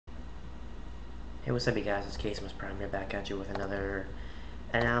Hey, what's up, you guys? It's Casemus Prime here, back at you with another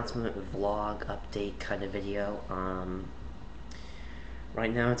announcement, vlog, update kind of video.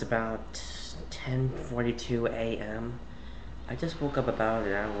 Right now it's about 10:42 a.m. I just woke up about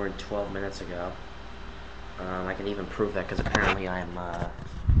an hour and 12 minutes ago. I can even prove that because apparently I'm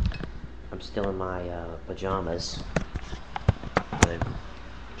still in my pajamas. But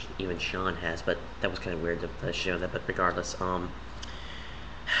even Sean has, but that was kind of weird to show that. But regardless,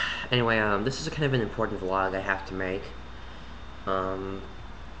 anyway, this is a kind of an important vlog I have to make. Um,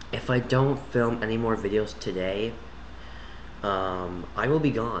 if I don't film any more videos today, I will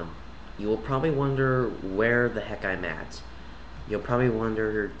be gone. You will probably wonder where the heck I'm at. You'll probably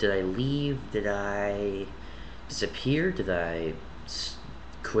wonder, did I leave? Did I disappear? Did I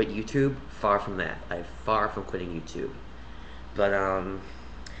quit YouTube? Far from that. I'm far from quitting YouTube. But,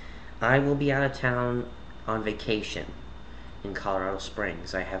 I will be out of town on vacation in Colorado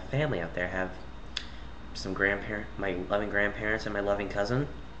Springs. I have family out there. I have some my loving grandparents and my loving cousin.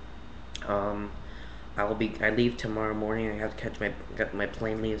 Um, I leave tomorrow morning. I have to my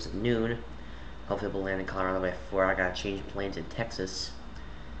plane leaves at noon. Hopefully we'll land in Colorado by 4. I gotta change planes in Texas.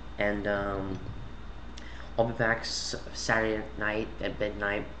 And, I'll be back Saturday night at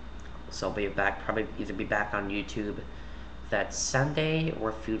midnight. So I'll be back, probably either be back on YouTube that Sunday or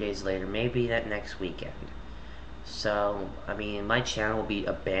a few days later, maybe that next weekend. So, I mean, my channel will be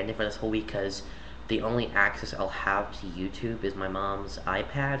abandoned for this whole week because the only access I'll have to YouTube is my mom's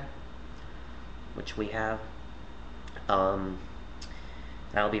iPad, which we have. Um,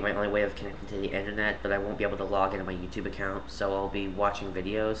 that'll be my only way of connecting to the internet, but I won't be able to log into my YouTube account, so I'll be watching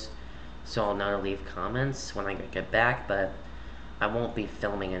videos. So I'll know to leave comments when I get back, but I won't be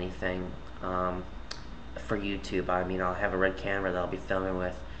filming anything for YouTube. I mean, I'll have a red camera that I'll be filming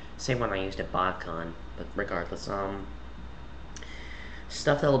with, same one I used at BotCon. But regardless,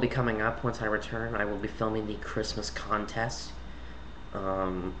 stuff that will be coming up once I return. I will be filming the Christmas contest.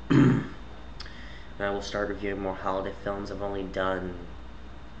 And I will start reviewing more holiday films. I've only done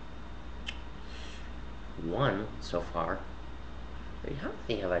one so far. Wait, how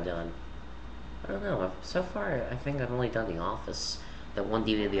many have I done? I don't know. So far, I think I've only done The Office. That one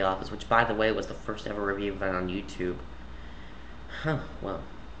DVD of The Office, which, by the way, was the first ever review of that on YouTube. Huh, well.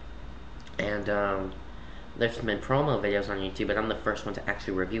 And, there's been promo videos on YouTube, but I'm the first one to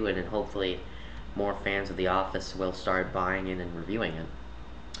actually review it, and hopefully more fans of The Office will start buying it and reviewing it.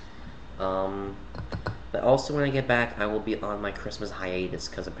 But also when I get back, I will be on my Christmas hiatus,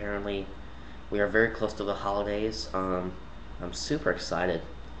 because apparently we are very close to the holidays. I'm super excited.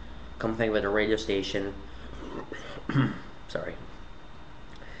 Come think of it, a radio station, sorry,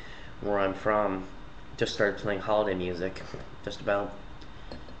 where I'm from, just started playing holiday music, just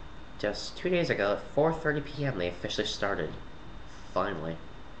 2 days ago at 4:30 p.m. they officially started. Finally.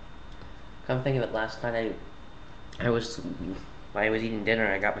 Come think of it, last night while I was eating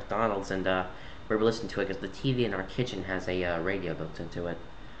dinner, I got McDonald's and we were listening to it because the TV in our kitchen has a radio built into it.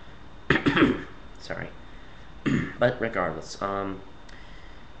 Sorry. But regardless,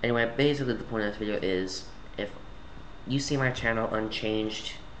 anyway, basically the point of this video is, if you see my channel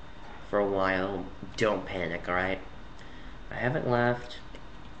unchanged for a while, don't panic, alright? I haven't left.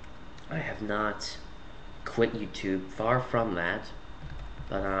 I have not quit YouTube, far from that,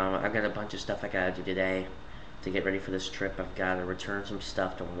 but I've got a bunch of stuff I gotta do today to get ready for this trip. I've gotta return some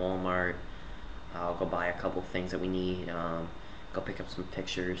stuff to Walmart. I'll go buy a couple things that we need, go pick up some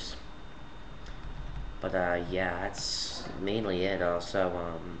pictures, but yeah, that's mainly it.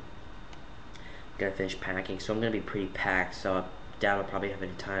 Also, gotta finish packing, so I'm gonna be pretty packed, so I doubt I'll probably have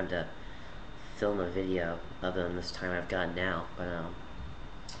any time to film a video other than this time I've got now, but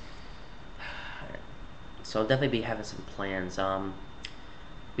so I'll definitely be having some plans.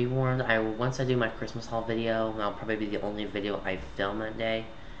 Be warned, once I do my Christmas haul video, that'll probably be the only video I film that day.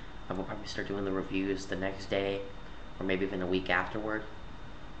 I will probably start doing the reviews the next day, or maybe even a week afterward.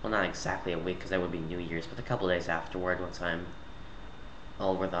 Well, not exactly a week, because that would be New Year's, but a couple days afterward, once I'm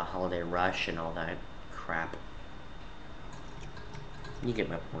over the holiday rush and all that crap. You get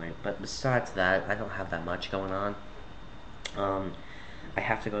my point. But besides that, I don't have that much going on. I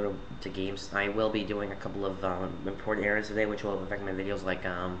have to go to games. I will be doing a couple of important errands today, which will affect my videos. Like,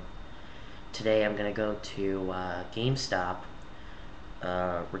 today I'm gonna go to GameStop,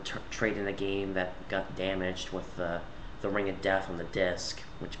 trade in a game that got damaged with the Ring of Death on the disc,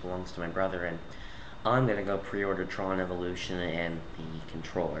 which belongs to my brother, and I'm gonna go pre-order Tron Evolution and the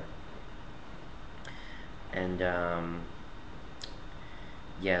controller. And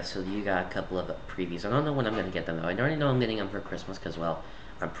yeah, so you got a couple of previews. I don't know when I'm going to get them, though. I already know I'm getting them for Christmas, because, well,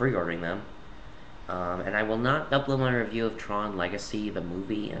 I'm pre-ordering them. And I will not upload my review of Tron Legacy, the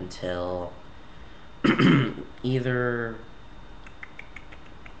movie, until either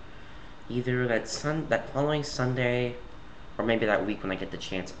that following Sunday, or maybe that week when I get the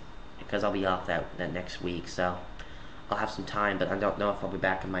chance, because I'll be off that next week, so I'll have some time. But I don't know if I'll be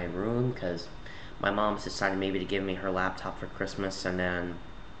back in my room because my mom's decided maybe to give me her laptop for Christmas, and then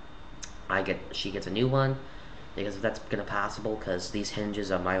she gets a new one, because if that's gonna possible, because these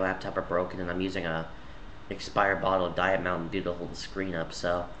hinges on my laptop are broken and I'm using a expired bottle of Diet Mountain Dew to hold the screen up.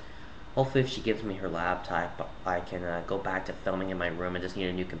 So hopefully if she gives me her laptop, I can go back to filming in my room. I just need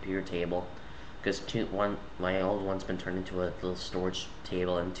a new computer table, because my old one's been turned into a little storage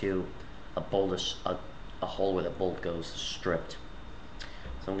table, and two, a hole where the bolt goes stripped.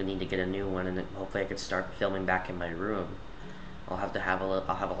 So I'm gonna need to get a new one, and then hopefully I can start filming back in my room. I'll have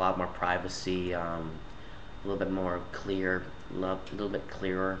a lot more privacy, a little bit more clear, a little bit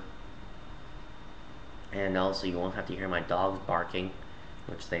clearer, and also you won't have to hear my dogs barking,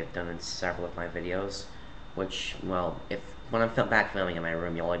 which they've done in several of my videos. Which, well, when I'm back filming in my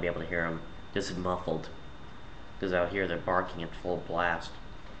room, you'll only be able to hear them just muffled, because out here they're barking at full blast.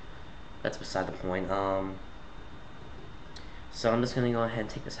 That's beside the point. So I'm just gonna go ahead and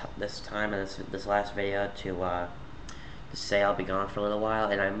take this time and this last video to say I'll be gone for a little while,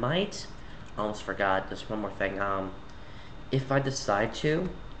 and I might, almost forgot, just one more thing, if I decide to,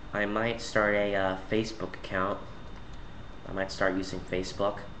 I might start a Facebook account. I might start using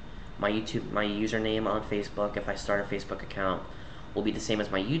Facebook. My username on Facebook, if I start a Facebook account, will be the same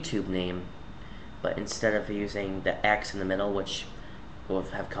as my YouTube name, but instead of using the X in the middle, which will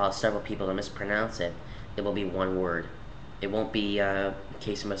have caused several people to mispronounce it, it will be one word. It won't be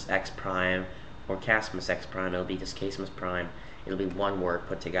Casimus X Prime or Casimus X Prime, it'll be just Casimus Prime. It'll be one word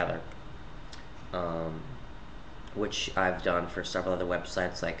put together. Which I've done for several other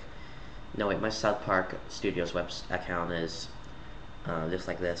websites, like, no wait, my South Park Studios account is just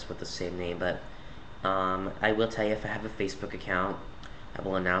like this with the same name, but I will tell you if I have a Facebook account, I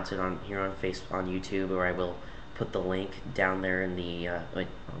will announce it on YouTube, or I will put the link down there in the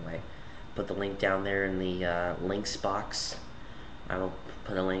put the link down there in the links box. I will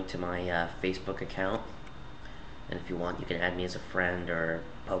put a link to my Facebook account, and if you want, you can add me as a friend, or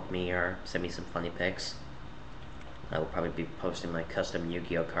poke me, or send me some funny pics. I will probably be posting my custom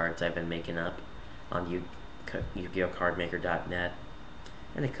Yu-Gi-Oh cards I've been making up on Yu-Gi-Oh cardmaker.net,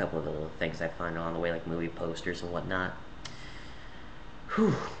 and a couple of little things I find along the way, like movie posters and whatnot.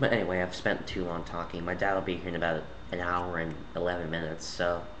 Whew. But anyway, I've spent too long talking. My dad will be here in about an hour and 11 minutes,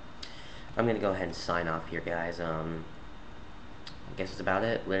 so I'm gonna go ahead and sign off here, guys. I guess that's about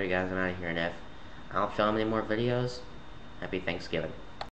it. Later, guys, I'm out of here, and if I don't film any more videos, happy Thanksgiving.